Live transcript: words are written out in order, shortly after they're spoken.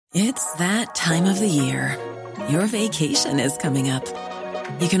It's that time of the year. Your vacation is coming up.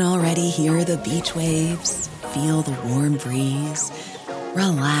 You can already hear the beach waves, feel the warm breeze,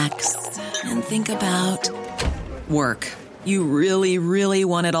 relax, and think about work. You really, really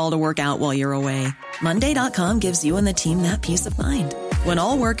want it all to work out while you're away. Monday.com gives you and the team that peace of mind. When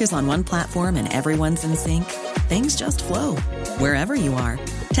all work is on one platform and everyone's in sync, things just flow. Wherever you are,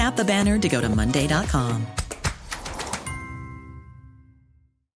 tap the banner to go to Monday.com.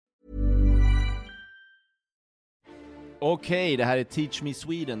 Okej, det här är Teach Me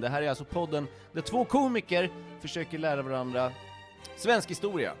Sweden. Det här är alltså podden där två komiker försöker lära varandra svensk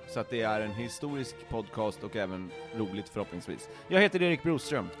historia. Så att det är en historisk podcast och även roligt förhoppningsvis. Jag heter Erik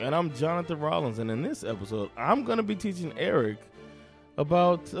Broström. And I'm Jonathan Rollins, and in this episode, I'm going to be teaching Eric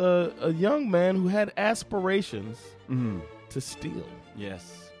about a young man who had aspirations to steal.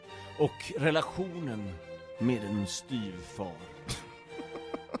 Yes. Och relationen med en styvfar.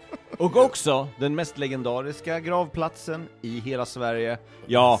 Och också den mest legendariska gravplatsen i hela Sverige.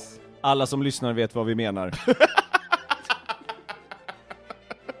 Ja, alla som lyssnar vet vad vi menar.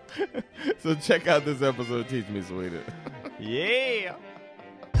 So check out this episode of Teach Me Sweden. Yeah!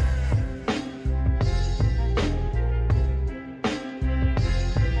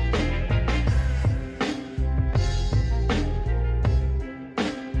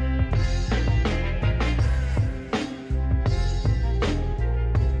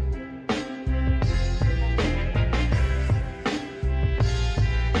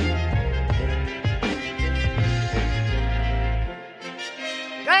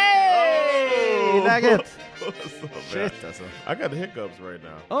 Läget? Shit, I got the hiccups right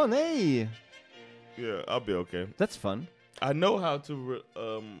now. Oh, nej! Yeah, I'll be okay. That's fun. I know how to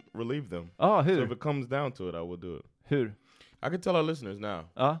relieve them. Hur? So if it comes down to it, I will do it. Hur? I can tell our listeners now.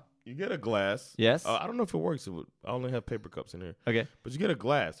 You get a glass. Yes. I don't know if it works. I only have paper cups in here. Okay. But you get a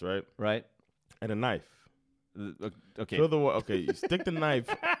glass, right? Right. And a knife. Okay. You stick the knife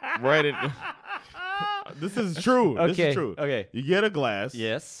right in. This is true. Okay. This is true. Okay. You get a glass.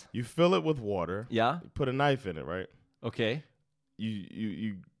 Yes. You fill it with water. Yeah. You put a knife in it, right? Okay.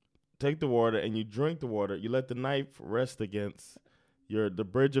 You take the water and you drink the water. You let the knife rest against the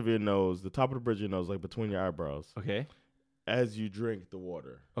bridge of your nose, the top of the bridge of your nose, like between your eyebrows. Okay. As you drink the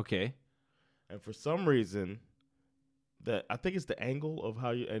water. Okay. And for some reason, I think it's the angle of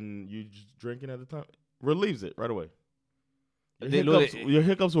how you just drinking at the time relieves it right away. Your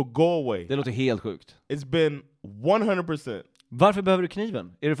hiccups will go away. Det låter helt sjukt. It's been 100%. Varför behöver du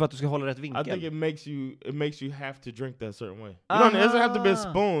kniven? Är det för att du ska hålla rätt vinkel? I think it makes you have to drink that certain way. It doesn't have to be a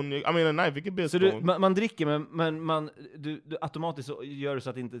spoon. I mean, a knife. It could be a spoon. Så man dricker, men du automatiskt så gör det så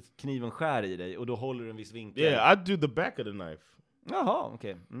att inte kniven skär i dig och då håller du en viss vinkel. Yeah, I do the back of the knife. Jaha,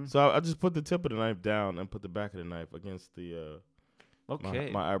 okej. So I just put the tip of the knife down and put the back of the knife against the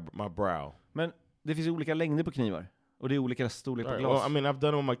my brow. Men det finns olika längder på knivar. Och det är olika storlek på glas. Well, I mean, I've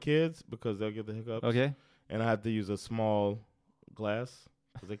done it with my kids because they'll get the hiccups. Okay. And I have to use a small glass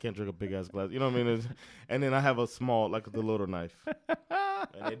because they can't drink a big ass glass. You know what I mean? And then I have a small, like the little knife.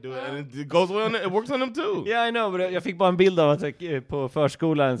 And they do it, and it goes well. It works on them too. Yeah, I know. But jag fick bara en bild av att på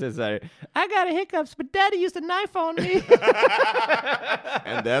förskolan så här, I got a hiccups, but daddy used a knife on me.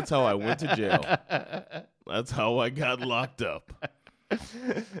 And that's how I went to jail. That's how I got locked up.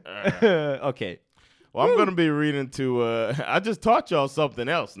 Okay. Well, I'm going to be reading to, I just taught y'all something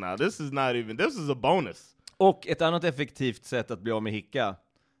else now. This is a bonus. Och ett annat effektivt sätt att bli av med hicka.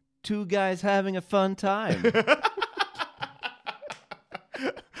 Two guys having a fun time.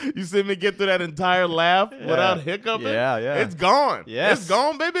 You see me get through that entire laugh without hiccuping? Yeah. It's gone. Yes. It's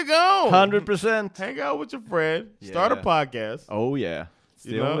gone, baby, gone. 100%. Hang out with your friend. Start a podcast. Oh, yeah. It's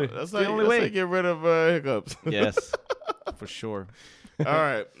the only way. That's how you get rid of hiccups. Yes, for sure. All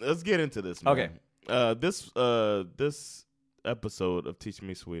right, let's get into this, man. Okay. This episode of Teach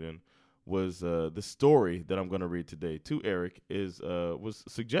Me Sweden was the story that I'm going to read today to Eric was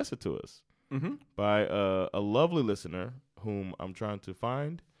suggested to us by a lovely listener whom I'm trying to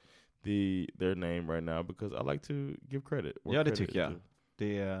find their name right now because I like to give credit. Ja, det tycker jag.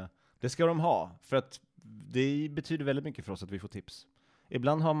 Det ska de ha, för att det betyder väldigt mycket för oss att vi får tips.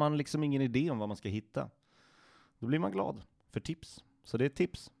 Ibland har man liksom ingen idé om vad man ska hitta. Då blir man glad för tips. Så det är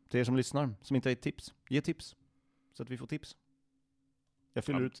tips till er som lyssnar, som inte har ett tips. Ge tips, så att vi får tips. Jag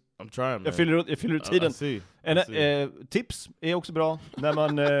fyller ut tiden. Tips är också bra när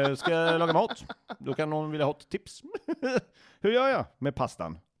man ska laga mat. Då kan någon vilja ha ett tips. Hur gör jag med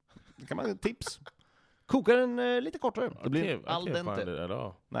pastan? Då kan man tips. Koka den lite kortare. Det blir al dente. I can't find it at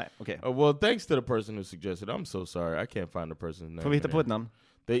all. Nej, okej. Well, thanks to the person who suggested. I'm so sorry. I can't find the person's name. Får vi hitta på ett namn?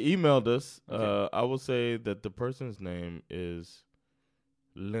 They emailed us. Okay. I will say that the person's name is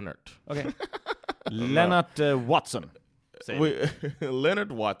Leonard. Okay. Lennart Watson.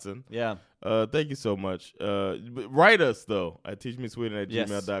 Leonard Watson. Yeah. Thank you so much. Write us though at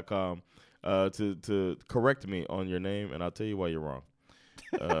teachmesweden@gmail.com to correct me on your name, and I'll tell you why you're wrong.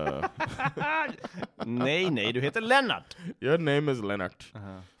 Nej, du heter Lennart. Your name is Leonard.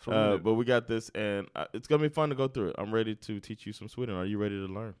 But we got this, and it's gonna be fun to go through it. I'm ready to teach you some Sweden. Are you ready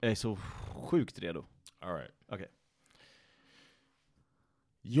to learn? Jag är så sjukt redo. All right. Okay.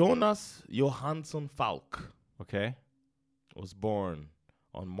 Jonas Johansson Falk. Okay. Was born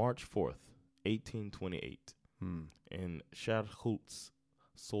on March 4th, 1828 in Skärholts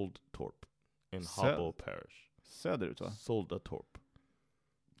Soldtorp in Habo Parish. Söderut, va? Soldatorp.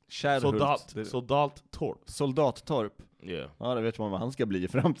 Soldattorp. Soldattorp. Yeah. Ja, det vet man vad han ska bli i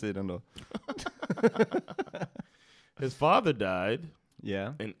framtiden då. His father died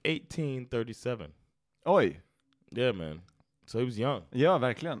in 1837. Oj. Yeah, man. So he was young. Ja,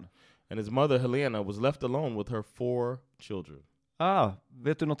 verkligen. And his mother Helena was left alone with her 4 children.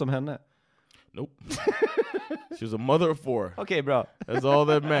 Vet du något om henne? Nope. She was a mother of 4. Okay, bra. That's all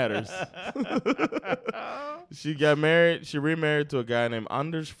that matters. She got married. She remarried to a guy named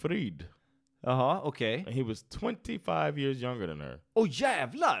Anders Frid. Okay. And he was 25 years younger than her.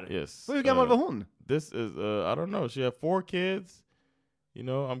 Jävlar! Yes. Hur gammal var hon? This is, I don't know. She had 4 kids. You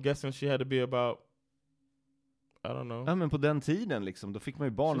know, I'm guessing she had to be about, I don't know. Ja, men på den tiden liksom, då fick man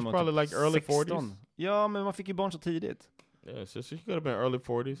ju barn när man probably like early 16. 40s. Ja, men man fick ju barn så tidigt. Yeah, so she could have been early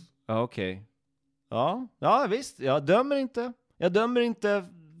 40s. Okej. Ja, visst. Jag dömer inte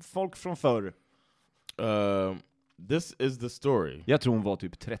folk från förr. This is the story. Jag tror hon var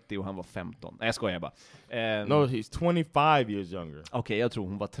typ 30 och han var 15. Nej, jag skojar bara. No, he's 25 years younger. Okej, jag tror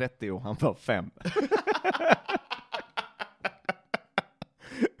hon var 30 och han var 5.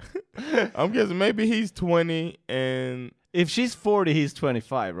 I'm guessing maybe he's 20 and... If she's 40, he's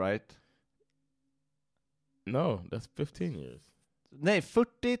 25, right? No, that's 15 years. Nej,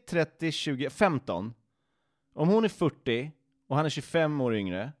 40, 30, 20, 15. Om hon är 40 och han är 25 år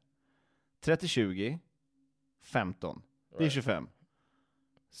yngre, 30, 20, 15. Det är 25.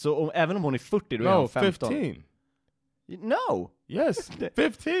 Så även om hon är 40, då är han 15. 15. No! Yes,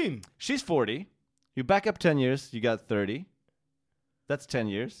 15. She's 40. You back up 10 years, you got 30. That's 10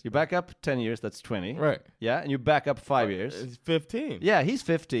 years. You back up 10 years, that's 20. Right. Yeah, and you back up 5 years. It's 15. Yeah, he's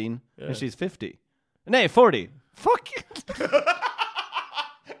 15 and she's 50. Nej, 40. Fuck!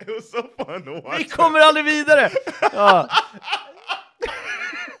 It was so fun to watch. Vi kommer aldrig vidare! Ja.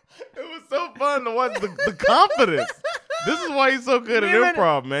 It was so fun to watch the confidence. This is why he's so good at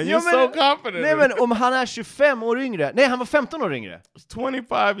improv, man. You're so confident. Nej, men om han är 25 år yngre. Nej, han var 15 år yngre. It's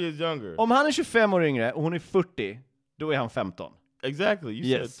 25 years younger. Om han är 25 år yngre och hon är 40, då är han 15. Exactly.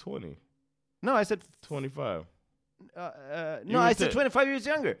 You said 20. No, I said 25. No, I said 25 years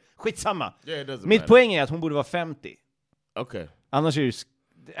younger. Skitsamma. Yeah, it doesn't Mitt matter. poäng är att hon borde vara 50. Okay. Annars är det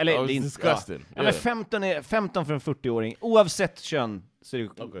eller Oh, det är it's disgusting. Ja, men 15 för en 40-åring. Oavsett kön så är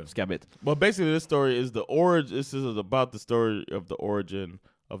det skabbigt. Well, basically this story is the origin. This is about the story of the origin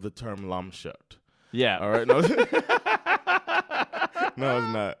of the term lammkött. Yeah. All right. No. No,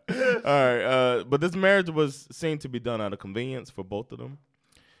 it's not. All right. But this marriage was seen to be done out of convenience for both of them.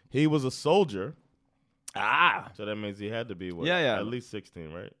 He was a soldier. So that means he had to be at least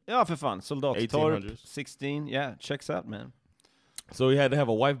 16, right? Ja, för fan. Soldattorp, 1800s. 16. Yeah, checks out, man. So he had to have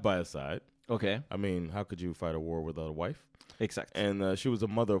a wife by his side. Okay. I mean, how could you fight a war without a wife? Exakt. And she was a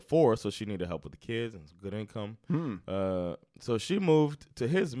mother of 4, so she needed help with the kids and good income. So she moved to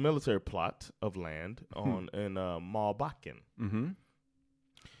his military plot of land in Malbacken.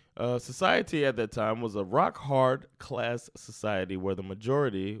 Society at that time was a rock-hard class society where the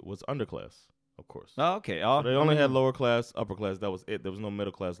majority was underclass, of course. Oh, okay. So they only had lower class, upper class. That was it. There was no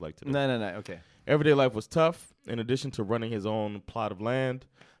middle class like today. No. Okay. Everyday life was tough. In addition to running his own plot of land,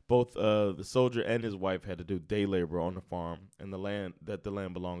 both the soldier and his wife had to do day labor on the farm and the land that the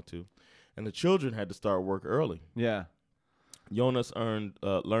land belonged to. And the children had to start work early. Yeah. Jonas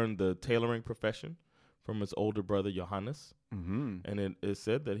learned the tailoring profession from his older brother Johannes. And it is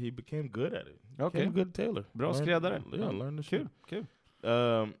said that he became good at it. Okay. Became a good tailor. Bra skräddare. Yeah, learned the shit. Cool.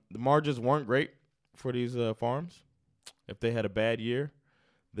 The margins weren't great for these farms. If they had a bad year,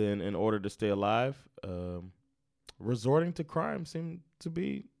 then in order to stay alive, resorting to crime seemed to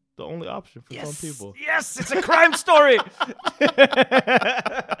be the only option for some people. Yes, it's a crime story.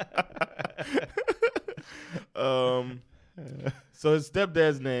 So his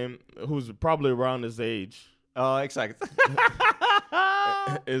stepdad's name, who's probably around his age, Exakt.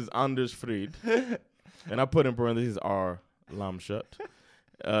 is Anders Frid. And I put in parentheses R. Lammkött.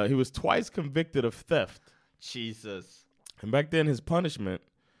 He was twice convicted of theft. Jesus. And back then, his punishment,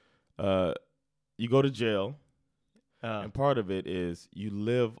 you go to jail, and part of it is you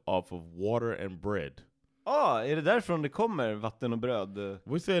live off of water and bread. Är det därifrån det kommer vatten och bröd?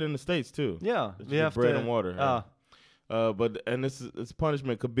 We say it in the States too. Yeah, we have bread and water. But this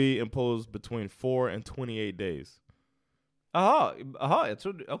punishment could be imposed between 4 and 28 days. Aha, jag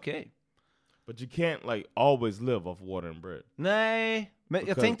trodde, okay. But you can't like always live off water and bread. Nej, men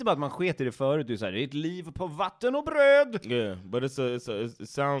jag tänkte bara att man sket i det förut. Du säger det är ett liv på vatten och bröd. Yeah, but it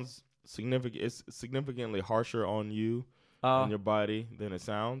sounds significant. It's significantly harsher on you and your body than it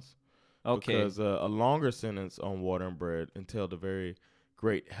sounds. Okay. Because a longer sentence on water and bread entailed a very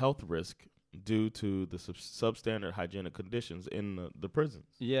great health risk due to the substandard hygienic conditions in the prisons.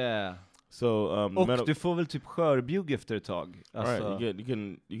 Yeah. So och du får väl typ skörbjugg efter ett tag. Alltså. Right.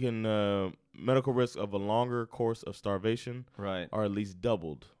 You can medical risk of a longer course of starvation, right, are at least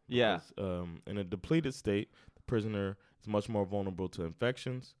doubled. Yeah. Because, in a depleted state, the prisoner is much more vulnerable to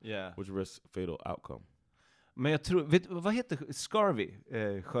infections, which risk fatal outcome. Men jag tror, vad heter scurvy,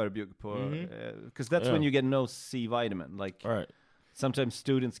 skörbjugg på? Because that's when you get no C vitamin. Like, right. Sometimes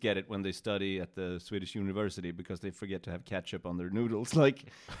students get it when they study at the Swedish university because they forget to have ketchup on their noodles. Like,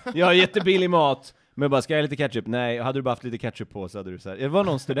 jag har jättebillig mat, men bara, ska jag ha lite ketchup? Nej, hade du bara haft lite ketchup på så hade du så här. Det var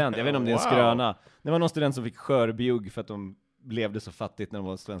någon student, jag vet inte om det är en skröna. Det var någon student som fick skörbjugg för att de levde så fattigt när de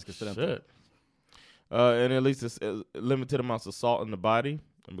var svenska studenter. Shit. And at least it's limited amounts of salt in the body.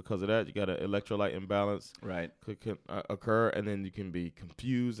 And because of that, you got an electrolyte imbalance. Right. Could occur, and then you can be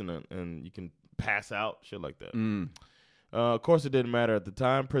confused and you can pass out, shit like that. Of course, it didn't matter at the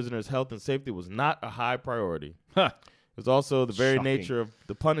time. Prisoners' health and safety was not a high priority. It's also the very nature of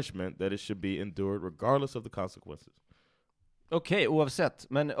the punishment that it should be endured regardless of the consequences. Okay, oavsett.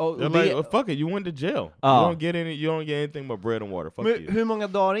 Men like, fuck it, you went to jail. You don't get anything but bread and water. Fuck men, you. Hur många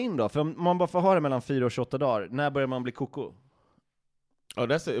dagar in då? För om man bara får ha det mellan 4 och 28 dagar, när börjar man bli koko? Oh,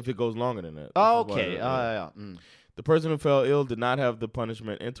 that's if it goes longer than that. Okay. The person who fell ill did not have the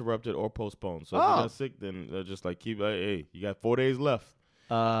punishment interrupted or postponed. So if you got sick, then they'll just like keep, hey, you got 4 days left.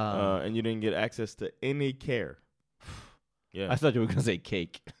 And you didn't get access to any care. Yeah. I thought you were going to say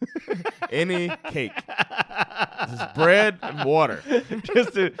cake. Any cake. Just bread and water.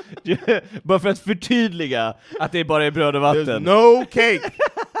 Bara för att förtydliga att det bara är bröd och vatten. There's no cake.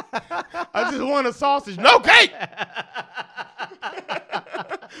 I just want a sausage. No cake!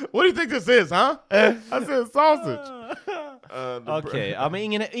 What do you think this is, huh? I said sausage. Okej,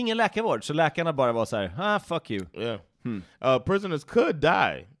 men ingen läkarvård. Så läkarna bara var så här, fuck you. Yeah. Prisoners could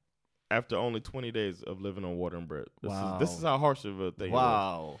die after only 20 days of living on water and bread. This is how harsh of a thing it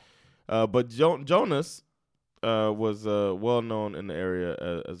was. But Jonas was well known in the area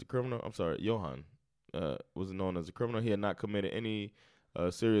as a criminal. I'm sorry, Johan was known as a criminal. He had not committed any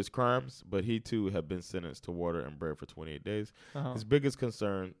serious crimes, but he too had been sentenced to water and bread for 28 days. His biggest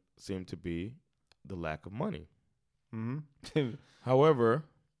concern seemed to be the lack of money. However,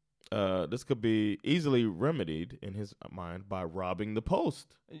 this could be easily remedied in his mind by robbing the post.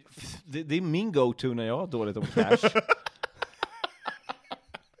 Det är min go-to när jag har dåligt om cash.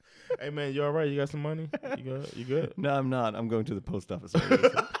 Hey man, you all right? You got some money? You good? No, I'm not. I'm going to the post office.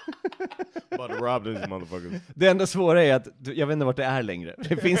 About to rob these motherfuckers. Det enda svåra är att jag vet inte vart det är längre.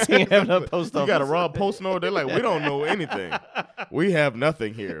 Det finns ingen jävla post office. You gotta rob post note. They're like, we don't know anything. We have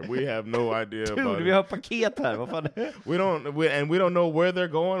nothing here. We have no idea about it. Vi har paket här. Vad fan? We don't know where they're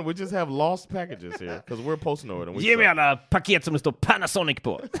going. We just have lost packages here because we're post note. Ge mig alla paket som det står Panasonic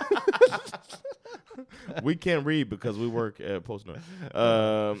på. We can't read because we work at Post Note.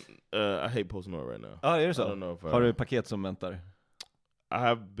 I hate Post Note right now. Är det så? I don't know if har du paket som väntar? I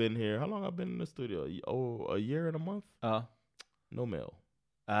have been here. How long have I been in the studio? A year and a month? No mail.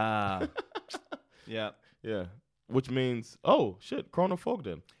 Yeah. Which means, oh shit, Jonas Falk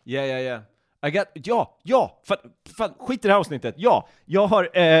then. Yeah. Fan, skit i det här avsnittet. Jag har...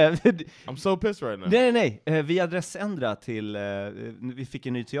 I'm so pissed right now. Nej. Vi adressändra till... vi fick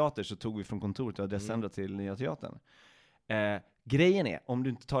en ny teater så tog vi från kontoret och adressändra till nya teatern. Grejen är, om du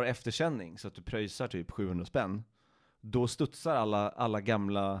inte tar efterkänning så att du pröjsar typ 700 spänn, då studsar alla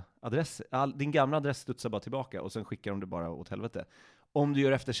gamla adresser. Din gamla adress studsar bara tillbaka och sen skickar de det bara åt helvete. Om du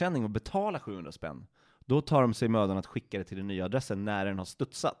gör efterkänning och betalar 700 spänn, då tar de sig mödan att skicka det till den nya adressen när den har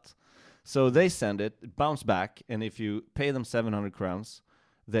studsat. So they send it, bounce back, and if you pay them 700 crowns,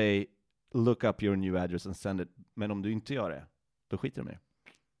 they look up your new address and send it. Men om du inte gör det, då skiter de med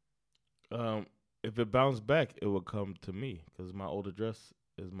det. If it bounce back, it will come to me, because my old address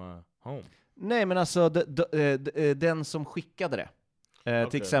is my home. Nej, men alltså den som skickade det.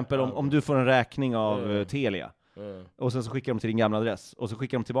 Till exempel om du får en räkning av Telia. Och sen så skickar de till din gamla adress. Och så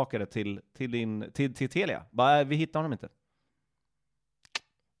skickar de tillbaka det till Telia. Bara, vi hittar honom inte.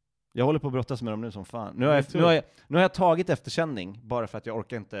 Jag håller på att brottas med dem nu som fan. Nu har jag tagit efterkänning bara för att jag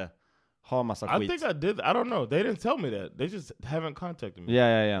orkar inte ha massa skit. I think I did. I don't know. They didn't tell me that. They just haven't contacted me.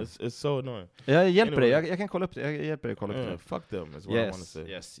 Yeah. It's so annoying. Jag hjälper dig. Jag kan kolla upp det. Jag hjälper dig kolla upp det. Fuck them is what I want to say.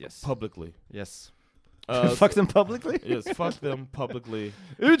 Yes. Publicly. Yes. Fuck them publicly? Yes, fuck them publicly.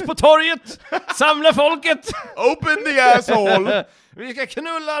 Ut på torget! Samla folket! Open the asshole! Vi ska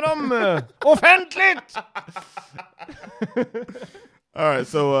knulla dem offentligt! Alright,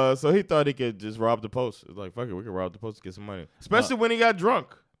 so he thought he could just rob the post. It's like, fuck it, we can rob the post to get some money. Especially when he got drunk.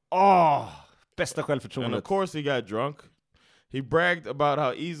 Bästa självförtroendet. And of course he got drunk. He bragged about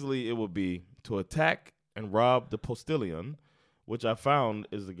how easily it would be to attack and rob the postilion, which I found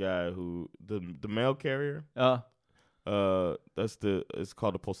is the guy who the mail carrier. It's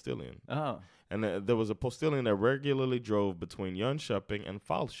called a postilion. And there was a postilion that regularly drove between Jönköping and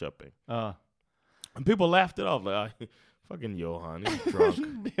Falköping. And people laughed it off like, fucking Johan, he's drunk.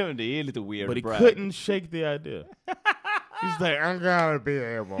 Det är lite weird. But he couldn't shake the idea. He's like, I gotta be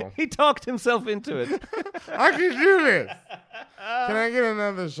able. He talked himself into it. I can do this. Can I get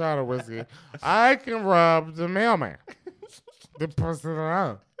another shot of whiskey? I can rob the mailman. The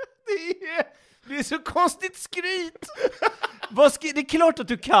postilion. Det är så konstigt skryt. Det är klart att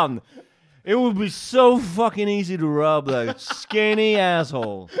du kan. It would be so fucking easy to rob that skinny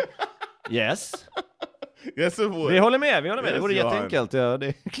asshole. Yes. Yes, it would. Vi håller med. Yes, det vore jätteenkelt. Ja, det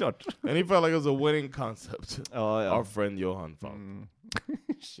är klart. And he felt like it was a winning concept. Ja. Our friend Johan Falk.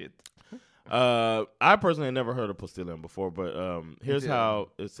 Shit. I personally had never heard of postilion before, but here's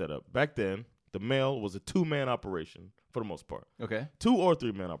how it's set up. Back then, the mail was a 2-man operation for the most part. Okay. 2 or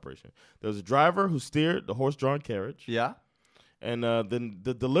 3-man operation. There was a driver who steered the horse-drawn carriage. Yeah. And then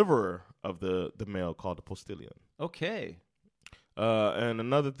the deliverer of the mail called the postilion. Okay. And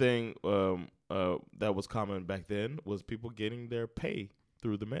another thing that was common back then was people getting their pay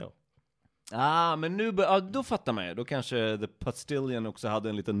through the mail. Men nu då fattar man ju. Då kanske the postilion också hade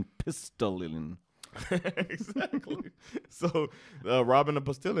en liten pistol in. Exactly. So robbing a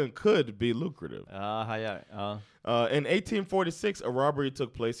postilion could be lucrative. In 1846, a robbery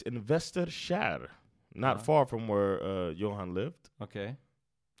took place in Västerskär, not far from where Johan lived. Okay.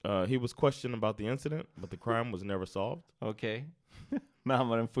 He was questioned about the incident, but the crime was never solved. Okay. Men han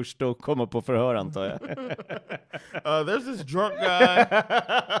var den första att komma på förhör, antar jag. There's this drunk guy.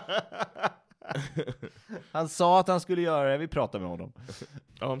 Han sa att han skulle göra det. Vi pratar med honom.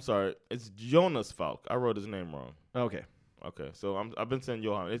 Oh, I'm sorry. It's Jonas Falk. I wrote his name wrong. Okay. So I've been saying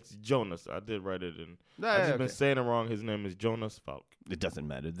Johan. It's Jonas. I did write it in. I've just been saying it wrong. His name is Jonas Falk. It doesn't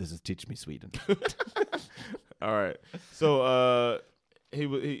matter. This is Teach Me Sweden. All right. So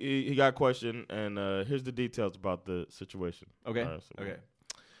he got questioned, and here's the details about the situation. Okay. Okay.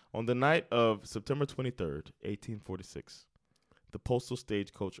 On the night of September 23rd, 1846, the postal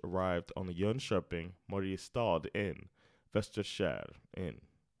stagecoach arrived on the Jönköping Mariestad Inn, Västerskär Inn.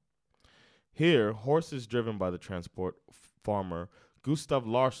 Here, horses driven by the transport farmer Gustav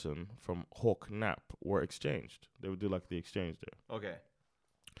Larsson from Håknap were exchanged. They would do like the exchange there. Okay.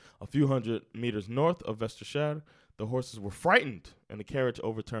 A few hundred meters north of Västerskär, the horses were frightened and the carriage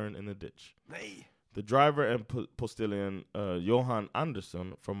overturned in a ditch. Nej. The driver and postilion Johan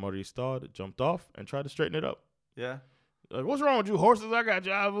Andersson from Mariestad jumped off and tried to straighten it up. Yeah. Like, what's wrong with you horses? I got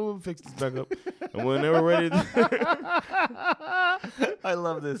you. I will fix this back up. And when they were ready to I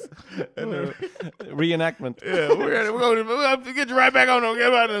love this. Reenactment. Yeah, we're going to get you right back on and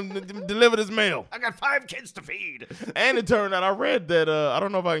get out and deliver this mail. I got 5 kids to feed. And it turned out, I read that, I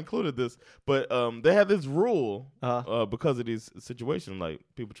don't know if I included this, but they had this rule because of these situations, like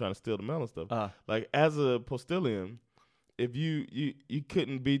people trying to steal the mail and stuff. Like, as a postilion, if you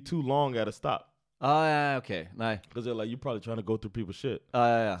couldn't be too long at a stop. Okay. Nej. Because they're like, you're probably trying to go through people's shit.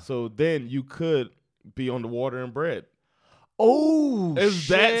 Yeah. So then you could be on the water and bread. Oh, it's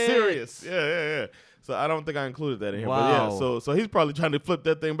shit. that serious. Yeah. So I don't think I included that in here. Wow. But yeah, so he's probably trying to flip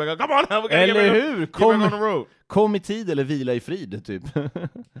that thing back up. Come on now, we gotta get back on the road. Kom I tid eller vila i frid, typ.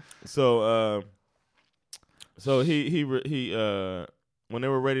 So he when they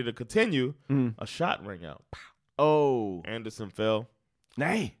were ready to continue, a shot rang out. Oh. Anderson fell.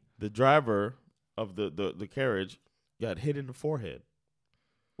 Nej. The driver of the carriage got hit in the forehead.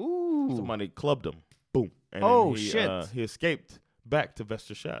 Ooh. Somebody clubbed him. Boom. And shit. He escaped back to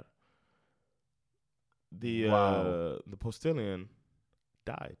Västerskär. The postilion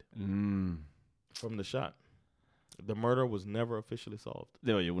died from the shot. The murder was never officially solved.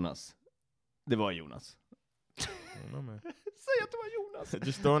 Det var Jonas. I don't know, man. Säg att det var Jonas.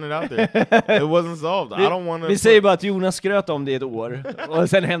 Just throwing it out there. It wasn't solved. I don't want to. Vi säger bara att Jonas skröt om det ett år och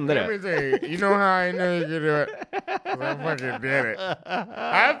sen hände det. Let me tell you, you know how I know you could do it? I fucking did it.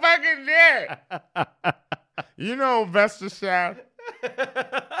 I fucking Hey! You know Vesta shot?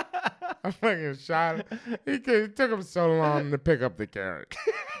 I fucking shot him. It took him so long to pick up the carrot.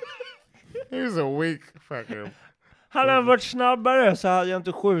 He was a weak fucking... Hade han varit snabbare så hade jag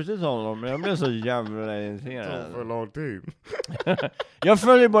inte skjutit honom. Men jag blev så jävla irriterad. För lång tid. Jag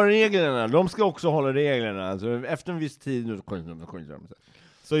följer bara reglerna. De ska också hålla reglerna. Alltså, efter en viss tid nu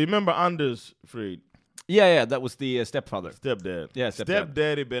So you remember Anders Fried? Yeah, that was the stepfather. Stepdad. Yeah,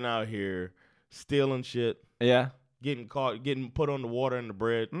 Stepdaddy been out here stealing shit. Yeah. Getting caught, getting put on the water and the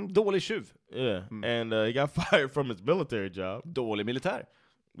bread. Dålig tjuv. Yeah. And he got fired from his military job. Dålig militär.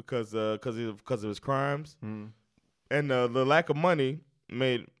 Because of his crimes. And the lack of money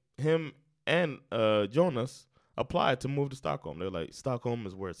made him and Jonas apply to move to Stockholm. They're like, Stockholm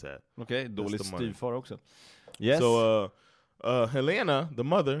is where it's at. Okay, dåligt styvfar också. Yes. So Helena, the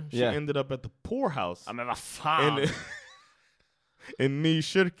mother, she ended up at the poorhouse. Ja, men vad fan. In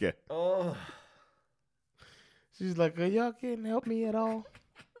Nykyrke. Oh. She's like, y'all can't help me at all.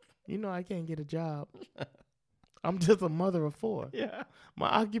 You know I can't get a job. I'm just a mother of 4. Yeah. My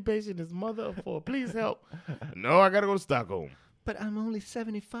occupation is mother of 4. Please help. No, I gotta go to Stockholm. But I'm only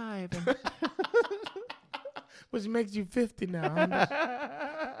 75. Which makes you 50 now.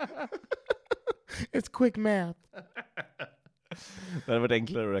 It's quick math. Det hade varit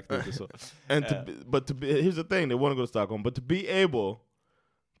enklare att räkna ut så. And here's the thing, they want to go to Stockholm, but to be able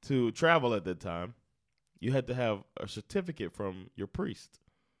to travel at that time, you had to have a certificate from your priest.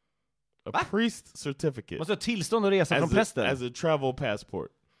 A priest certificate. Måste ha tillstånd att resa från prästen. As a travel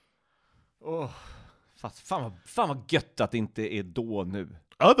passport. Fan vad gött att det inte är då nu.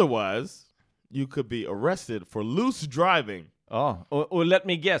 Otherwise, you could be arrested for loose driving. Ja, och let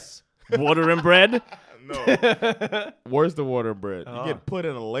me guess. Water and bread? No. Where's the water and bread? You get put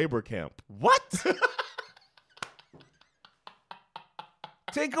in a labor camp. What?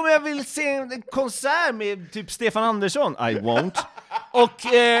 Tänk om jag vill se en konsert med typ Stefan Andersson. I won't.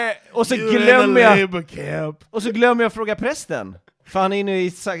 Och så glömmer jag att fråga prästen. För han är inne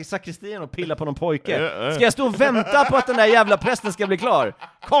i sakristien och pillar på någon pojke. Ska jag stå och vänta på att den där jävla prästen ska bli klar?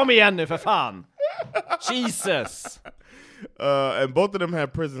 Kom igen nu för fan. Jesus. And both of them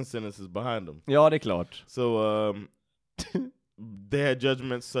had prison sentences behind them. Ja, det är klart. So they had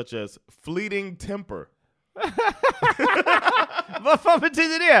judgments such as fleeting temper. Vad fan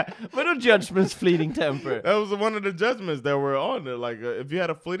betyder det? Vadå judgments fleeting temper? That was one of the judgments that were on there. Like, if you had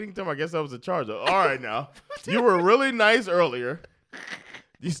a fleeting temper, I guess that was a charge. All right now, you were really nice earlier.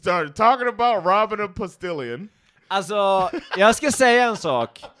 You started talking about robbing a postillion. Alltså, jag ska säga en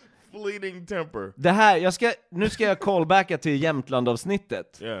sak. Fleeting temper. Det här, nu ska jag callbacka till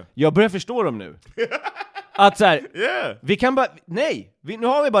Jämtland-avsnittet. Yeah. Jag börjar förstå dem nu. Att så här, yeah. Vi kan bara, nu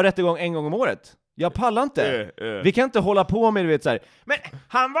har vi bara rättegång en gång om året. Jag pallar inte. Vi kan inte hålla på med, du vet, så här. Men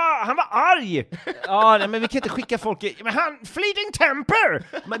han var arg. Ja, nej, men vi kan inte skicka folk men han fleeting temper.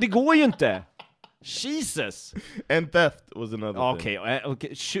 Men det går ju inte. Jesus. And theft was another thing.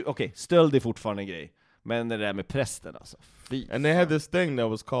 Okej, stöld är fortfarande en grej. Men det där med prästen alltså. And they had this thing that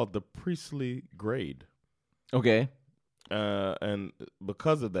was called the priestly grade. Okay. And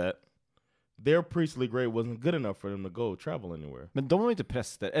because of that, their priestly grade wasn't good enough for them to go travel anywhere. Men de var ju inte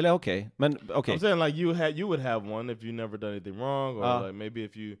präster. Eller okej. Men okej. I'm saying like you would have one if you never done anything wrong, or like maybe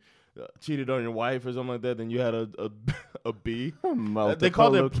if you cheated on your wife or something like that, then you had a B. They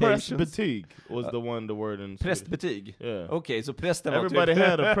called it presbytig was the word in Prästbetyg? Yeah. Okej, så prästen Everybody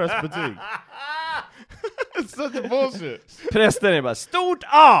had a presbytig. It's such a bullshit. Prästen är bara stort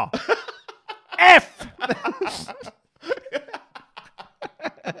A! F!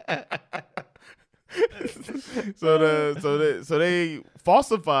 So they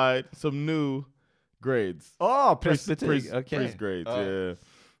falsified some new grades. Oh, presbytig. Okay. Priest grades, yeah.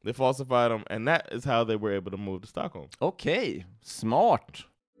 They falsified them, and that is how they were able to move to Stockholm. Okay, smart.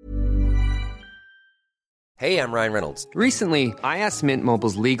 Hey, I'm Ryan Reynolds. Recently, I asked Mint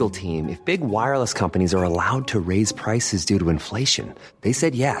Mobile's legal team if big wireless companies are allowed to raise prices due to inflation. They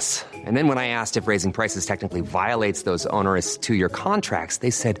said yes. And then when I asked if raising prices technically violates those onerous 2-year contracts, they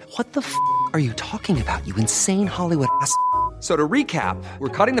said, "What the f*** are you talking about, you insane Hollywood ass?" So to recap,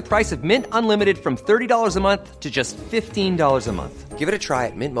 we're cutting the price of Mint Unlimited from $30 a month to just $15 a month. Give it a try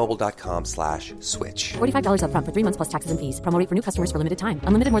at mintmobile.com/switch. $45 up front for 3 months plus taxes and fees. Promo rate for new customers for limited time.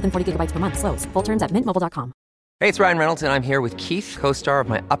 Unlimited more than 40 gigabytes per month. Slows full terms at mintmobile.com. Hey, it's Ryan Reynolds, and I'm here with Keith, co-star of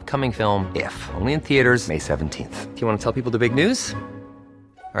my upcoming film, If, only in theaters May 17th. Do you want to tell people the big news?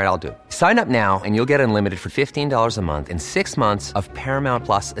 All right, I'll do it. Sign up now and you'll get unlimited for $15 a month and 6 months of Paramount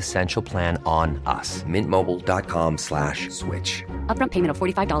Plus Essential Plan on us. MintMobile.com/switch. Upfront payment of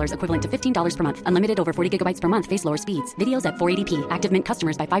 $45 equivalent to $15 per month. Unlimited over 40 gigabytes per month. Face lower speeds. Videos at 480p. Active Mint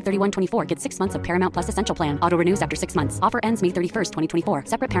customers by 531.24 get 6 months of Paramount Plus Essential Plan. Auto renews after 6 months. Offer ends May 31st, 2024.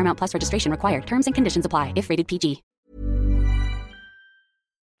 Separate Paramount Plus registration required. Terms and conditions apply if rated PG.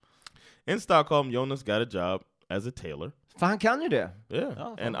 In Stockholm, Jonas got a job as a tailor. För han kan ju det. Yeah.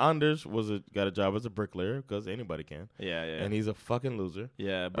 Oh, and Anders got a job as a bricklayer, because anybody can. Yeah. And he's a fucking loser.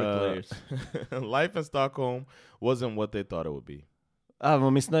 Yeah, bricklayers. Life in Stockholm wasn't what they thought it would be. De var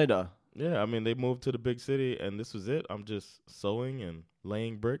missnöjda. Yeah, I mean, they moved to the big city and this was it. I'm just sewing and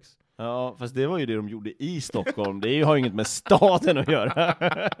laying bricks. Ja, fast det var ju det de gjorde i Stockholm. Det har inget med staden att göra.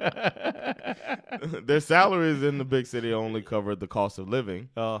 Their salaries in the big city only covered the cost of living.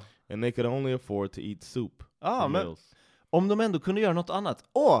 Ja. And they could only afford to eat soup. Ja, men meals. om de ändå kunde göra något annat.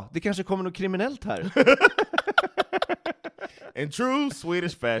 Det kanske kommer något kriminellt här. In true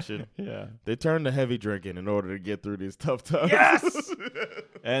Swedish fashion, they turned to heavy drinking in order to get through these tough times. Yes!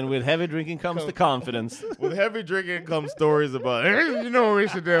 And with heavy drinking comes the confidence. With heavy drinking comes stories about, hey, you know what we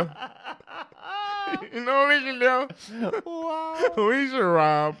should do? You know what we should do? Wow. We should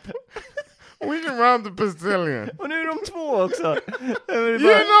rob. We should rob the Postilion. Och nu är de två också. You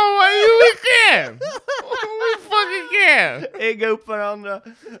know what? We can! We fucking can! Ägga upp varandra.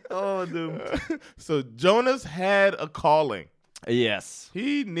 Dumt. So Jonas had a calling. Yes.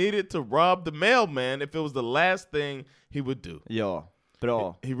 He needed to rob the mailman if it was the last thing he would do. Ja,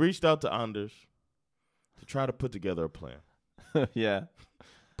 bra. He reached out to Anders to try to put together a plan. Yeah.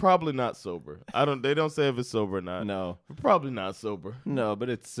 Probably not sober. They don't say if it's sober or not. No. Probably not sober. No, but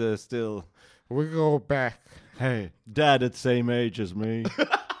it's still... We go back. Hey, dad at the same age as me.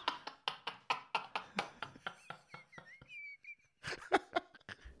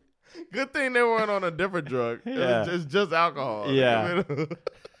 Good thing they weren't on a different drug. Yeah. It's just alcohol. Yeah.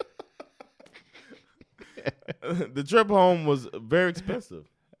 The trip home was very expensive.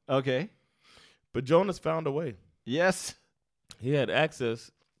 Okay. But Jonas found a way. Yes. He had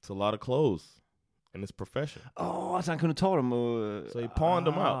access to a lot of clothes in his profession. Alltså han kunde ta dem och... So he pawned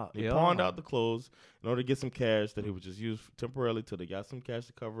them out. He ja. pawned out the clothes in order to get some cash that he would just use temporarily till they got some cash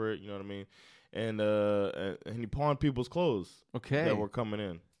to cover it, you know what I mean? And he pawned people's clothes that were coming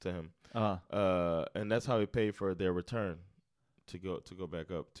in to him. And that's how he paid for their return to go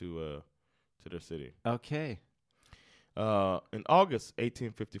back up to their city. Okay. In August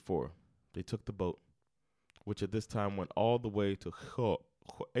 1854, they took the boat, which at this time went all the way to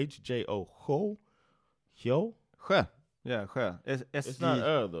H-J-O. Sjö? Yeah, sjö. It's not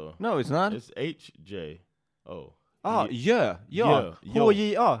though. No, it's not. It's H-J-O. Yeah.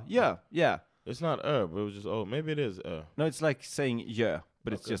 H-J-A. Yeah. It's not but it was just maybe it is No, it's like saying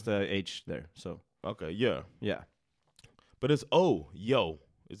but it's just a H there, so. Okay, yeah. Yeah. But it's yo.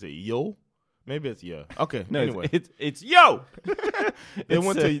 Is it yo? Maybe it's yeah. Okay, no, anyway. It's yo! They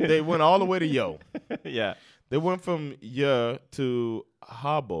went all the way to yo. Yeah. They went from yeah to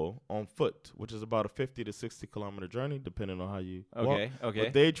Habo on foot, which is about a 50 to 60 kilometer journey, depending on how you walk. Okay.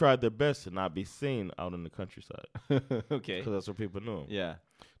 But they tried their best to not be seen out in the countryside. Okay. Because that's where people knew them. Yeah.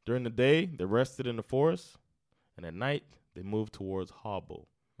 During the day, they rested in the forest, and at night, they moved towards Habo.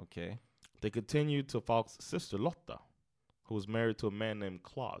 Okay. They continued to Falk's sister Lotta, who was married to a man named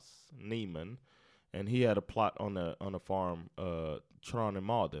Klaus Niemann, and he had a plot on a farm,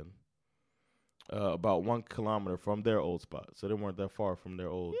 Tranemaden, about 1 kilometer from their old spot. So they weren't that far from their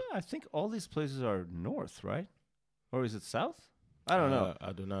old. Yeah, I think all these places are north, right? Or is it south? I don't know.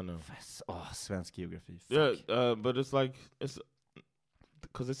 I do not know. Svensk geography. Fuck. Yeah, but it's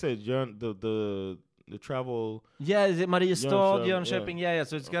because it said the travel. Yeah, is it Mariestad, Jönköping? Yeah.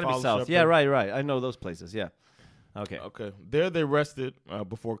 So it's got to be south. Yeah, right. I know those places. Yeah. Okay. There they rested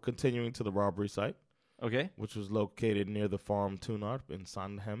before continuing to the robbery site. Okay. Which was located near the farm Tunarp in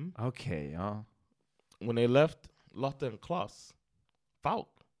Sandhem. Okay, ja. When they left, Lotta and Klaus, Falk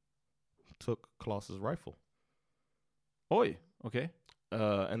took Klaus's rifle. Oj, okay.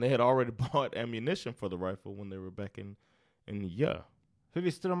 And they had already bought ammunition for the rifle when they were back in Jö. Hur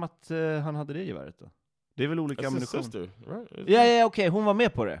visste de att han hade det geväret då? Det är väl olika ammunition? Sister, right? Ja, okej. Hon var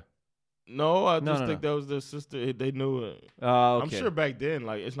med på det. No, I just think that was their sister. They knew it. Okay. I'm sure back then,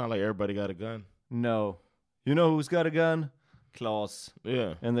 like, it's not like everybody got a gun. No. You know who's got a gun? Klaus.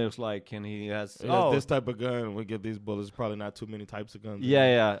 Yeah. And there's like, and he has this type of gun. We get these bullets. Probably not too many types of guns.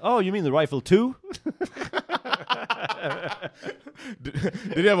 Yeah. Oh, you mean the rifle too?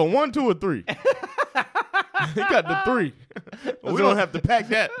 Did he have a 1, 2, or 3? He got the 3. We don't have to pack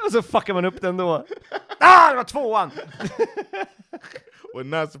that. Och så fuckar man upp den då. Det var 2:an! Would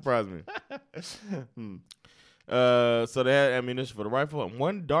not surprise me. So they had ammunition for the rifle. And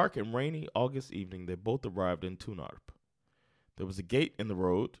one dark and rainy August evening, they both arrived in Tunarp. There was a gate in the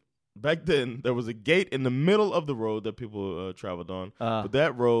road. Back then, there was a gate in the middle of the road that people traveled on. But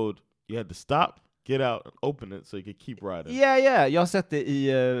that road, you had to stop, get out, and open it so you could keep riding. Yeah. Jag har sett det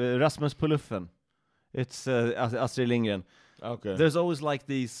i Rasmus på luffen. It's Astrid Lindgren. Okay. There's always like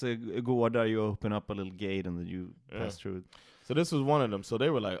these gårdar you open up a little gate and then you pass through it. So this was one of them. So they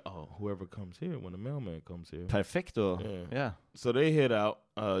were like, oh, whoever comes here when the mailman comes here. Perfecto. Yeah. So they hid out,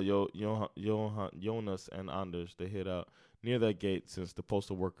 Jonas and Anders, they hid out near that gate since the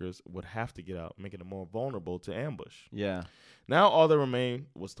postal workers would have to get out, making them more vulnerable to ambush. Yeah. Now all that remained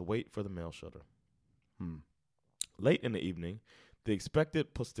was to wait for the mail shutter. Late in the evening, the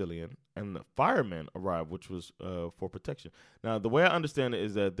expected postilion and the firemen arrived, which was for protection. Now, the way I understand it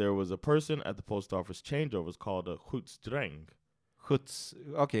is that there was a person at the post office changeovers called a skjutsdräng.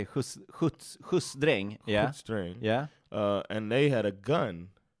 Skjutsdräng. Yeah. Skjutsdräng. Yeah. And they had a gun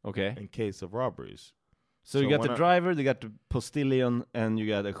Okay. in case of robberies. So you got the driver, you got the postilion, and you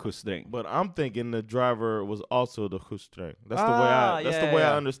got a skjutsdräng. But I'm thinking the driver was also the skjutsdräng. That's the way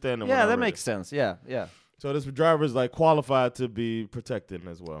I understand it. Yeah, that makes sense. Yeah. So this driver is like qualified to be protected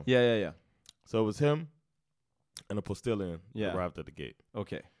as well. Yeah. So it was him and a postilion Yeah. arrived at the gate.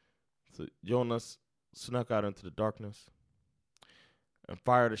 Okay. So Jonas snuck out into the darkness and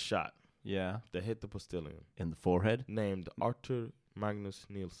fired a shot Yeah. that hit the postilion, In the forehead. named Arthur Magnus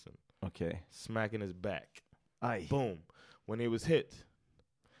Nielsen, Okay. smacking his back. Aye. Boom. When he was hit,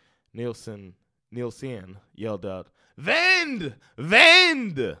 Nielsen yelled out, "Vend!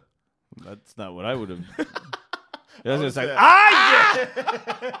 Vend!" That's not what I would have. I was just like,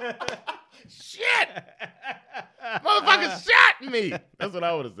 Shit! Motherfucker shot me! That's what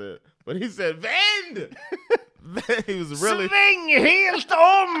I would have said. But he said, "Vend!" He was really... Sväng helt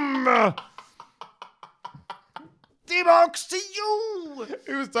om! Tillbaks till jord!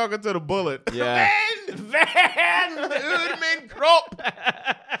 He was talking to the bullet. Yeah. Vend! Ur min kropp!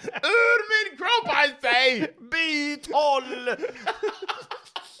 Ur min kropp, I say! Bit håll!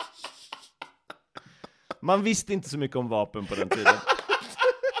 Man visste inte så mycket om vapen på den tiden.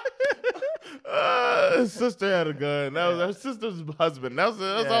 His sister had a gun. That was her sister's husband. That's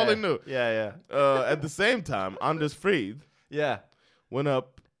all they knew. Yeah. At the same time, Anders Fried Yeah. went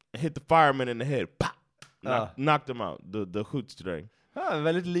up and hit the fireman in the head. Pop! Knocked him out. The skjutsdräng.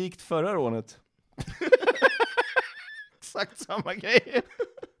 Väldigt likt förra rånet. Exakt samma grej.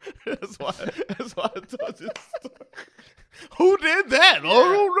 That's why I told you this story. Who did that? I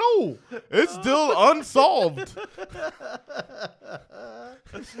don't know. It's still unsolved.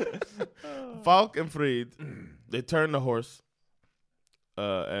 Falk and Fried, they turned the horse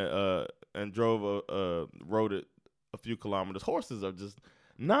and rode it a few kilometers. Horses are just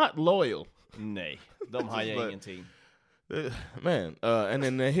not loyal. Nej, de hajar ingenting. Man, and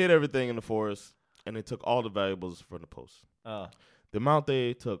then they hid everything in the forest, and they took all the valuables from the post. The amount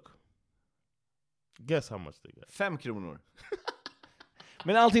they took, guess how much they got? 5 kronor.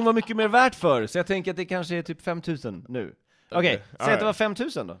 Men allting var mycket mer värt för, så jag tänker att det kanske är typ 5 000 nu. Okej, säg att det var 5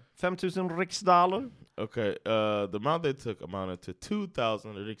 000 då. 5 000 riksdaler. Okay, the amount they took amounted to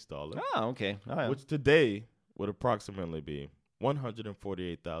 2,000 riksdaler. Okay. Which today would approximately be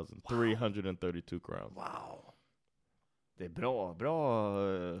 148,332 crowns. Wow. Det är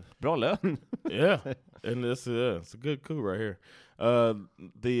bra lön. Yeah, and it's a good coup right here.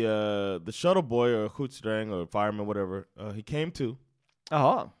 The shuttle boy or skjutsdräng or fireman, whatever, he came to.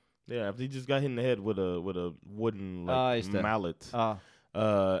 Jaha. Yeah, after he just got hit in the head with a wooden mallet.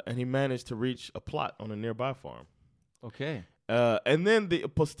 And he managed to reach a plot on a nearby farm. Okay. And then the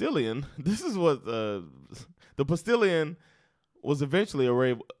postilion, this is what the postilion was eventually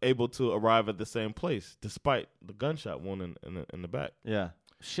able to arrive at the same place, despite the gunshot wound in the back. Yeah.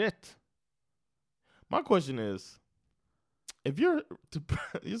 Shit. My question is, if you're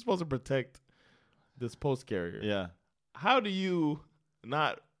supposed to protect this post carrier, Yeah. how do you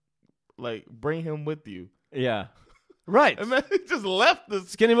not like bring him with you? Yeah. Right. And then he just left the.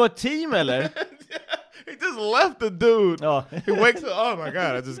 Ska ni vara ett team eller? He just left the dude. Oh. He wakes up. Oh my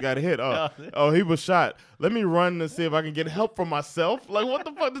God! I just got hit. Oh, he was shot. Let me run and see if I can get help for myself. Like what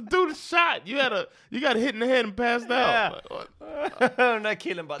the fuck? The dude is shot. You got hit in the head and passed out. Like, Den där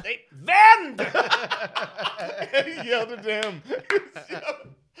killen bara, nej, vänd! He yelled at him.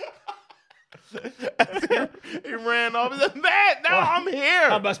 He ran off. He said, "Man, now I'm here."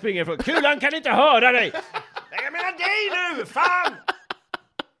 Han bara springer ifrån. Kulan kan inte höra dig. Jag menar dig nu, fan!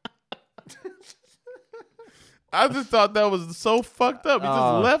 I just thought that was so fucked up. He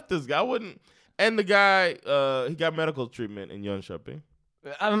just left this guy. And the guy, he got medical treatment in Jönköping.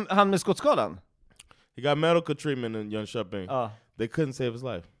 Han med skottskadan? He got medical treatment in Jönköping. They couldn't save his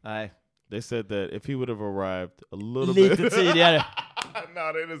life. Nej. They said that if he would have arrived a little Lite bit tidigare.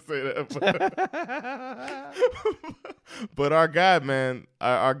 No, they didn't say that. But our guy, man,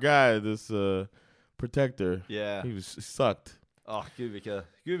 our guy, this protector, he sucked. Gud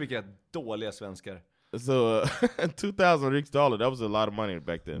vilka dåliga svenskar. So 2,000 riksdaler, that was a lot of money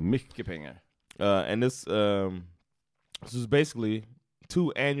back then. Mycket pengar. And this was basically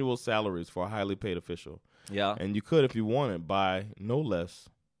 2 annual salaries for a highly paid official. Yeah. And you could, if you wanted, buy no less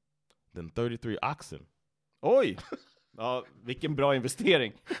than 33 oxen. Oj! Ja, vilken bra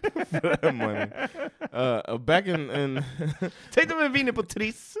investering. Money. Back in Tänk om vi vinner på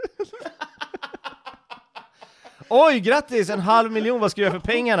Triss. Oj, grattis! 500,000, vad ska jag göra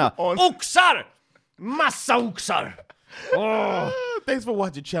för pengarna? Oxar! Massa oxar! Thanks for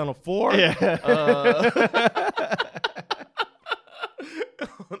watching Channel 4.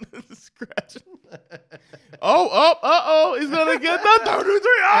 Scratch. He's gonna get the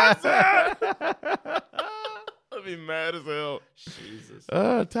 33 oxen! I'd be mad as hell. Jesus.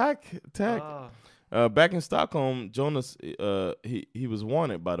 Tack. Back in Stockholm, Jonas, he was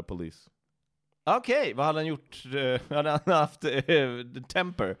wanted by the police. Okej, vad hade han gjort? Hade han haft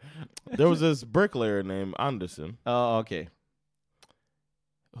temper? There was this bricklayer named Anderson. Okay.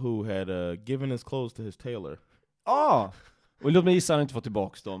 Who had given his clothes to his tailor. Och låt mig gissa, han inte fått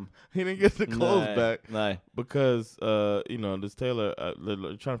tillbaks dem. He didn't get the clothes back. Nej. Because, this tailor,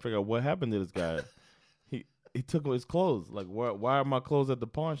 they're trying to figure out what happened to this guy. He took his clothes. Like, why are my clothes at the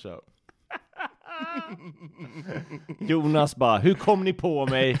pawn shop? Jonas bara, hur kom ni på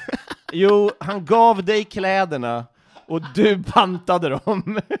mig? Jo, han gav dig kläderna och du pantade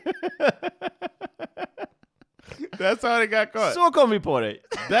dem. That's how they got caught. Så kom vi på dig.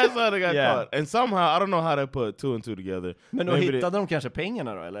 That's how they got caught. And somehow, I don't know how they put 2 and 2 together. Men då hittade de kanske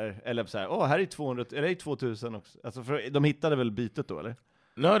pengarna då? Eller så här, här är 200, eller är 2,000 också? Alltså, för de hittade väl bytet då, eller?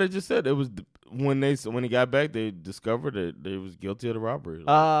 No, they just said it was when he got back, they discovered that they was guilty of the robbery.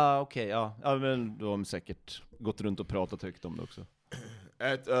 Okej, ja. Men de har säkert gått runt och pratat högt om det också.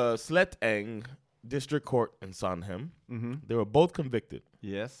 At Sletang District Court in Sandhem, they were both convicted.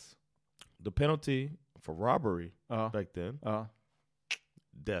 Yes. The penalty for robbery back then,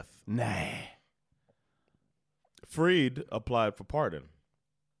 death. Nej. Freed applied for pardon.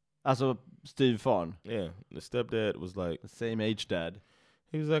 Alltså, styvfarn. Yeah, the stepdad was like... The same age dad.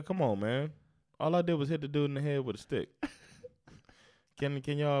 He was like, come on, man. All I did was hit the dude in the head with a stick.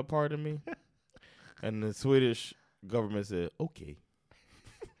 Can y'all pardon me? And the Swedish government said, okay.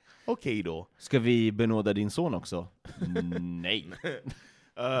 Okej då. Ska vi benåda din son också? Nej.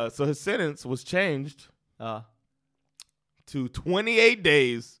 So his sentence was changed to 28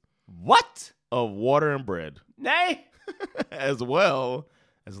 days What? of water and bread. Nej! As well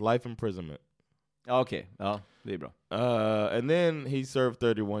as life imprisonment. Okej, ja, det är bra. And then he served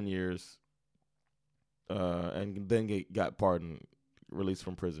 31 years and then got pardoned, released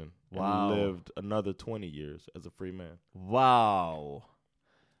from prison. Wow. And he lived another 20 years as a free man. Wow.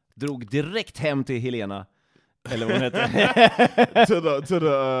 Drog direkt hem till Helena. Eller vad hon heter.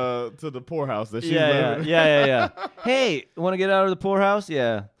 to the poorhouse that she lived in. Yeah. Hey, wanna get out of the poorhouse?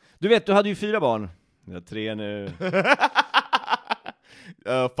 Yeah. Du vet, du hade ju 4 barn. Jag har 3 nu.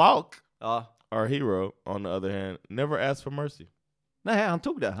 Falk, our hero, on the other hand, never asked for mercy. Nej, han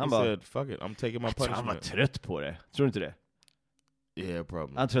tog det. Han bara said, fuck it, I'm taking my punishment. Han var trött på det. Tror du inte det? Yeah,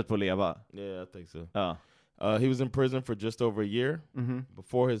 probably. Han är trött på att leva. Yeah, I think so. Ja. He was in prison for just over a year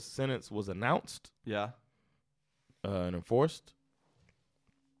before his sentence was announced. Yeah. And enforced.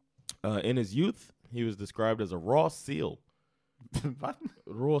 In his youth, he was described as a raw seal. What?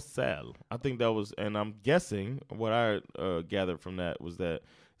 Raw sal. I think that was, and I'm guessing what I gathered from that was that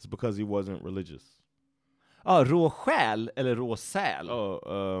it's because he wasn't religious. Rå själ eller rå säl?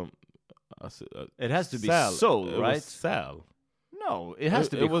 It has to be sal. soul, it right? Was sal. No, it has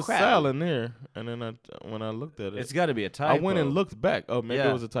to be It was själ. sal in there, and then when I looked at it, it's got to be a typo. I went and looked back. Oh, maybe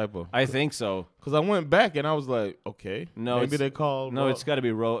it was a typo. I think so. Because I went back and I was like, okay, no, maybe they call. No, it's got to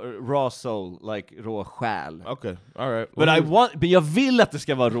be raw soul, like rå själ. Okay, all right. But but jag vill att det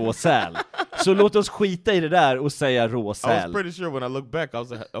ska vara rå säl. Så låt oss skita i det där och säga rå säl. I was pretty sure when I looked back, I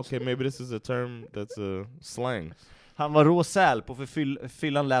was like, okay, maybe this is a term that's a slang. Han var rå säl på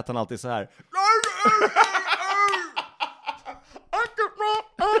fyllan lät han alltid så här. I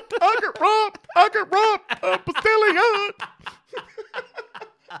could rub a Bastillion.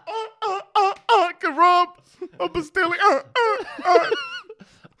 I could rub a Bastillion.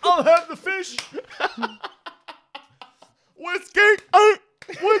 I'll have the fish. Whiskey.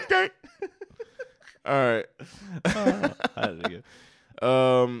 Whiskey. All right.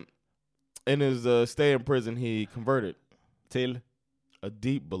 in his stay in prison, he converted Till? a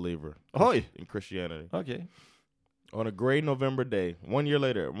deep believer in Christianity. Okay. On a gray November day, 1 year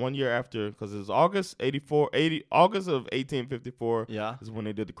later, 1 year after, because it was August of 1854 is when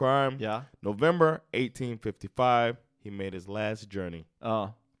they did the crime. Yeah. November 1855, he made his last journey.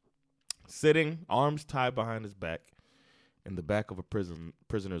 Sitting, arms tied behind his back, in the back of a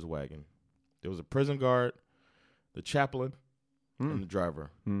prisoner's wagon. There was a prison guard, the chaplain, and the driver.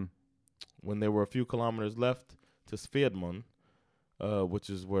 When there were a few kilometers left to Svedmon, which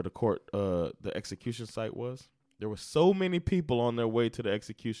is where the execution site was, there were so many people on their way to the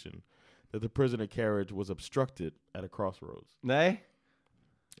execution that the prisoner carriage was obstructed at a crossroads. Nej.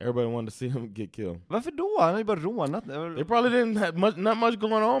 Everybody wanted to see him get killed. Varför då? Han är ju bara rånat. They probably didn't have not much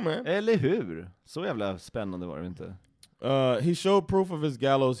going on, man. Eller hur? Så jävla spännande var det inte. He showed proof of his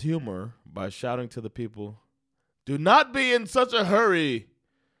gallows humor by shouting to the people, "Do not be in such a hurry,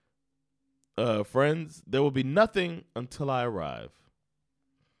 friends. There will be nothing until I arrive."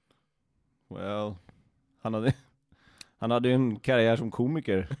 Well, han hade ju en karriär som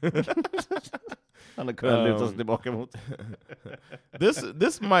komiker. Han hade kunnat luta sig tillbaka mot.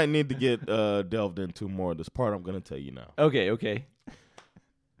 This might need to get delved into more. This part I'm going to tell you now. Okay.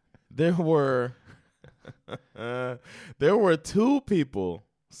 There were 2 people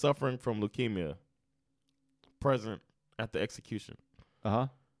suffering from leukemia present at the execution.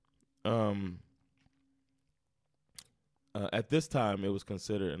 At this time, it was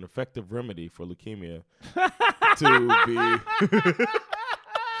considered an effective remedy for leukemia to be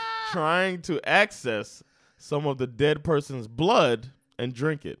trying to access some of the dead person's blood and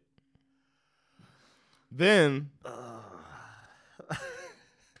drink it. Then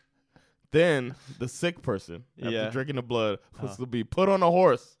the sick person, after drinking the blood, was to be put on a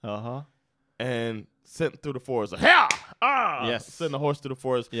horse and sent through the forest. Send the horse to the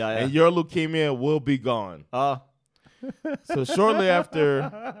forest, and your leukemia will be gone. So shortly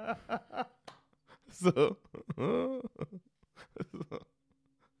after,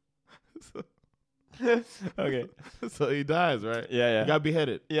 Okay. So he dies, right? Yeah. He got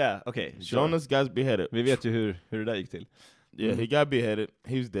beheaded. Yeah, okay. Jonas got beheaded. Vi vet ju hur det där gick till. Yeah, he got beheaded.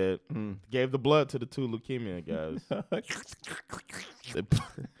 He was dead. Gave the blood to the 2 leukemia guys.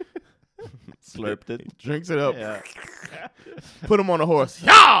 Slurped it. Drinks it up. Yeah. Put him on a horse.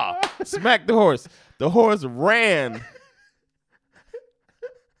 Yeah! Smacked the horse. The horse ran.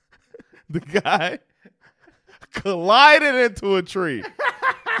 The guy collided into a tree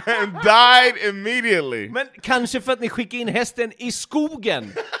and died immediately. Men kanske för att ni skickade in hästen i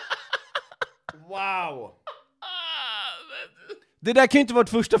skogen. Wow. Det där kan ju inte vara ett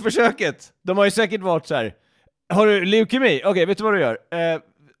första försöket. De har ju säkert varit så här. Har du leukemi? Okej, vet du vad du gör?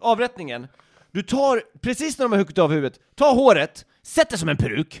 Avrättningen. Du tar, precis när de har huggit av huvudet, ta håret, sätt det som en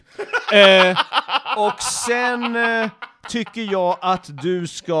peruk. Och sen tycker jag att du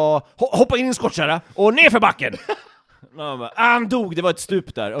ska hoppa in i en skottkärra och ner för backen. Han dog, det var ett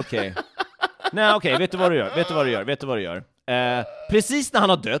stup där, okej. Nej, okej, vet du vad du gör? Precis när han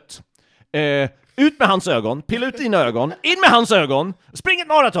har dött, ut med hans ögon, pilla ut dina ögon, in med hans ögon, spring ett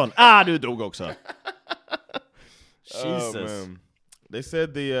maraton. Du dog också. Jesus. They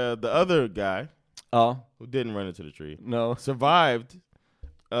said the other guy who didn't run into the tree survived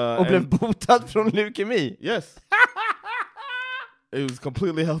och blev botad från leukemi. Yes. It was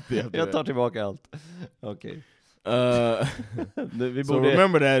completely healthy after Jag tar tillbaka allt. Okej. So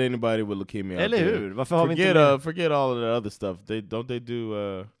remember that, anybody with leukemia. Eller hur? Varför har vi inte forget all of the other stuff. Don't they do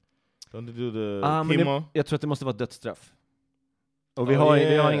the chemo? Jag tror att det måste vara dödsstraff. Och vi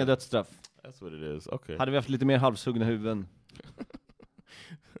har inga dödsstraff. That's what it is. Okay. Hade vi haft lite mer halvshuggna huvuden.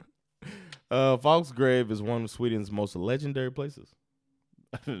 Falk's grave is one of Sweden's most legendary places.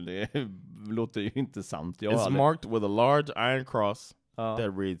 Det låter ju inte sant. It's marked with a large iron cross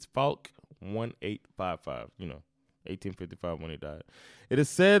that reads Falk 1855. 1855 when he died. It is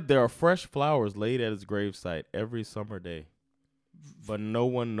said there are fresh flowers laid at his gravesite every summer day, but no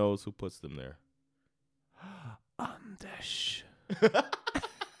one knows who puts them there. Anders.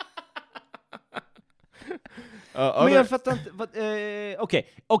 Men jag fattar inte.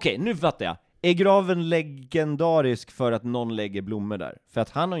 Okej, nu fattar jag. Är graven legendarisk för att någon lägger blommor där? För att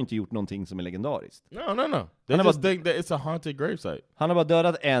han har inte gjort någonting som är legendariskt. No. They just think that it's a haunted gravesite. Han har bara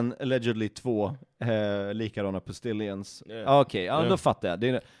dödat allegedly 2 likadana Postilians. Okej, då fattar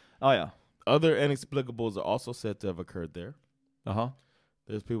jag. Ja. Other inexplicables are also said to have occurred there.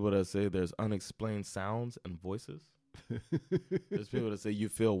 There's people that say there's unexplained sounds and voices. There's people that say you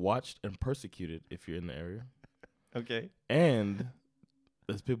feel watched and persecuted if you're in the area. Okay. And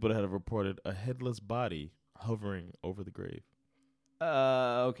there's people that have reported a headless body hovering over the grave.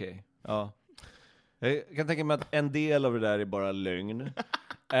 Okej. Ja. Jag kan tänka mig att en del av det där är bara lögn.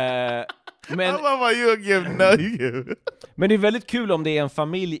 Men, men det är väldigt kul om det är en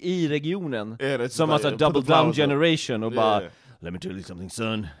familj i regionen som har like, double down generation och bara let me tell you something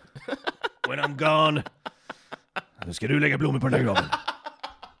son. When I'm gone, nu ska du lägga blommor på den där graven.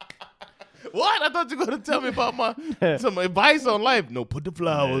 What? I thought you were going to tell me about some advice on life. No, put the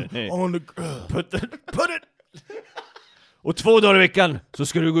flowers on the put it. Och 2 dagar i veckan så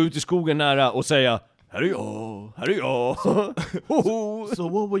ska du gå ut i skogen nära och säga här är jag. So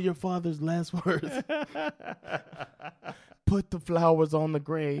what were your father's last words? Put the flowers on the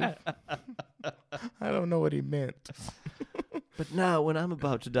grave. I don't know what he meant. But now when I'm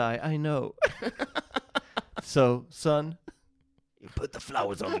about to die, I know. So, son, put the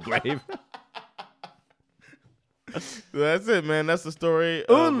flowers on the grave. That's it, man. That's the story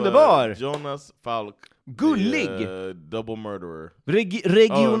Underbar! Of Jonas Falk. Gullig! The, double murderer.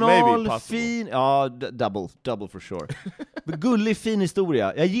 Regional, fin... Ja, double for sure. Gullig, fin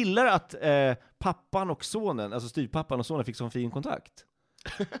historia. Jag gillar att pappan och sonen, alltså styvpappan och sonen fick sån fin kontakt.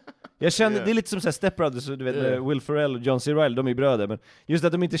 Jag känner, det är lite som så här Step Brothers, du vet, Will Ferrell och John C. Reilly, de är bröder, men just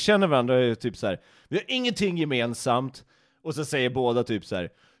att de inte känner varandra är typ så här: vi har ingenting gemensamt, och så säger båda typ så här: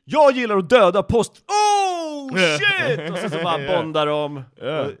 jag gillar att döda post. Oh shit! Och så bara bondar de och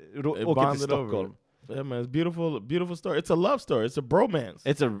åker till Stockholm. Yeah, man, it's beautiful story. It's a love story. It's a bromance.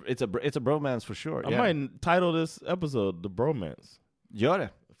 It's a bromance for sure. I might title this episode The Bromance. Gör det.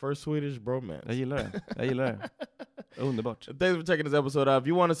 First Swedish bromance. Jag gillar det. Underbart. Thanks for checking this episode out. If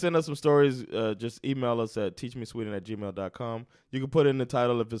you want to send us some stories, just email us at teachmesweden@gmail.com. You can put in the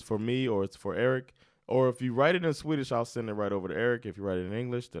title if it's for me or it's for Eric. Or if you write it in Swedish, I'll send it right over to Eric. If you write it in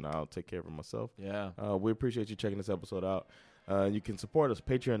English, then I'll take care of it myself. Yeah. We appreciate you checking this episode out. You can support us,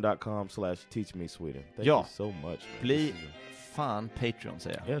 patreon.com/teachmesweden. Thank you so much. Bli fan Patreon,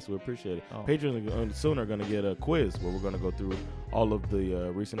 säger jag. Yes, we appreciate it. Patreons soon are going to get a quiz where we're going to go through all of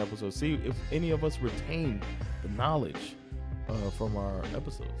the recent episodes, see if any of us retain the knowledge from our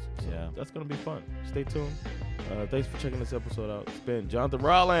episodes. So that's going to be fun. Stay tuned. Thanks for checking this episode out. It's been Jonathan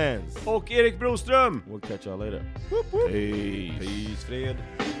Rollins och Erik Broström. We'll catch y'all later. Peace, fred.